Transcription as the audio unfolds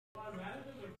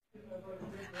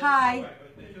Hi.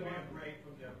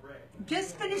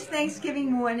 Just finished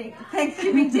Thanksgiving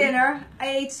dinner. I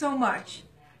ate so much.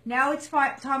 Now it's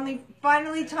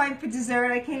finally time for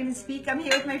dessert. I can't even speak. I'm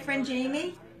here with my friend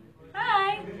Jaime.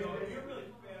 Hi.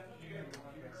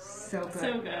 So good.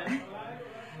 So good.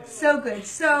 So good.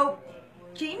 So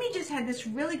Jaime just had this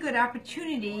really good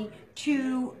opportunity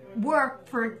to work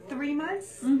for 3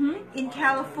 months in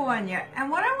California. And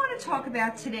what I want to talk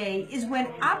about today is when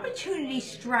opportunity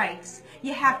strikes,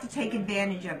 you have to take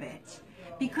advantage of it.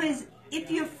 Because if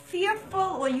you're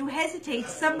fearful or you hesitate,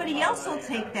 somebody else will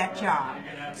take that job.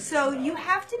 So you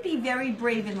have to be very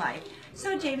brave in life.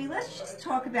 So Jaime, let's just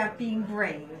talk about being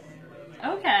brave.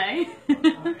 Okay.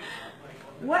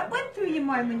 What went through your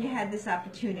mind when you had this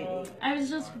opportunity? I was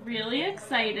just really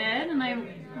excited and I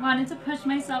wanted to push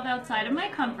myself outside of my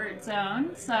comfort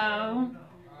zone. So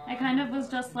I kind of was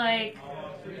just like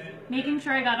making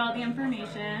sure I got all the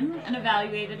information and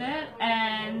evaluated it,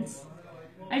 and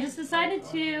I just decided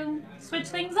to switch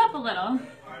things up a little.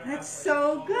 That's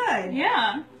so good.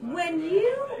 Yeah. When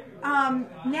you,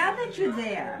 now that you're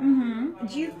there,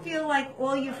 do you feel like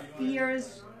all your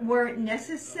fears weren't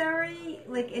necessary?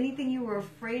 Like anything you were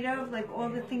afraid of? Like all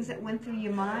the things that went through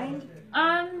your mind?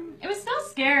 It was still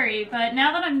scary, but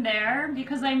now that I'm there,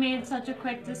 because I made such a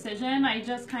quick decision, I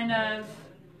just kind of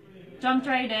jumped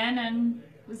right in and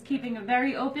was keeping a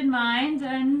very open mind,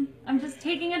 and I'm just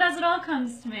taking it as it all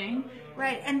comes to me.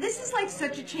 Right, and this is like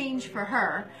such a change for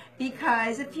her,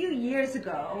 because a few years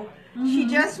ago, she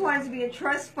just wanted to be a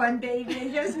trust fund baby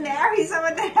and just marry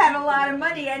someone that had a lot of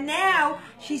money, and now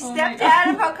she stepped out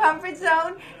of her comfort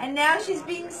zone, and now she's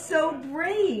being so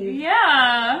brave.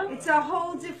 Yeah. It's a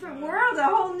whole different world, a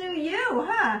whole new you,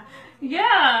 huh?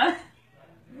 Yeah.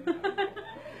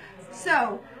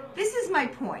 So, this is my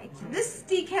point. This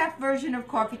decaf version of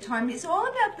Coffee Time is all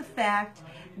about the fact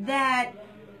that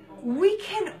we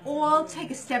can all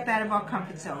take a step out of our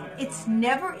comfort zone. It's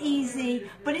never easy,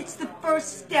 but it's the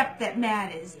first step that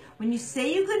matters. When you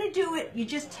say you're going to do it, you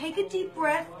just take a deep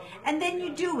breath and then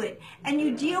you do it. And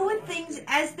you deal with things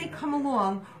as they come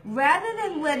along, rather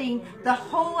than letting the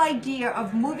whole idea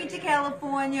of moving to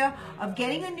California, of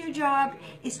getting a new job,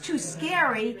 is too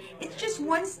scary. It's just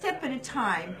one step at a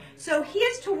time. So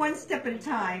here's to one step at a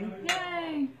time.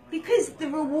 Yay. Because the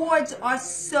rewards are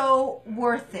so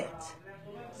worth it.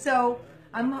 So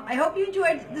I hope you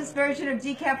enjoyed this version of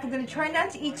Decaf. We're going to try not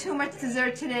to eat too much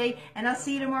dessert today, and I'll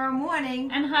see you tomorrow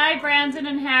morning. And hi, Brandon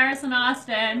and Harris and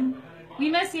Austin. We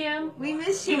miss you. We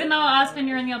miss you. Even though, Austin,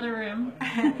 you're in the other room.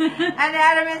 And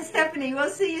Adam and Stephanie,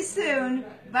 we'll see you soon.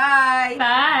 Bye.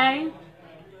 Bye.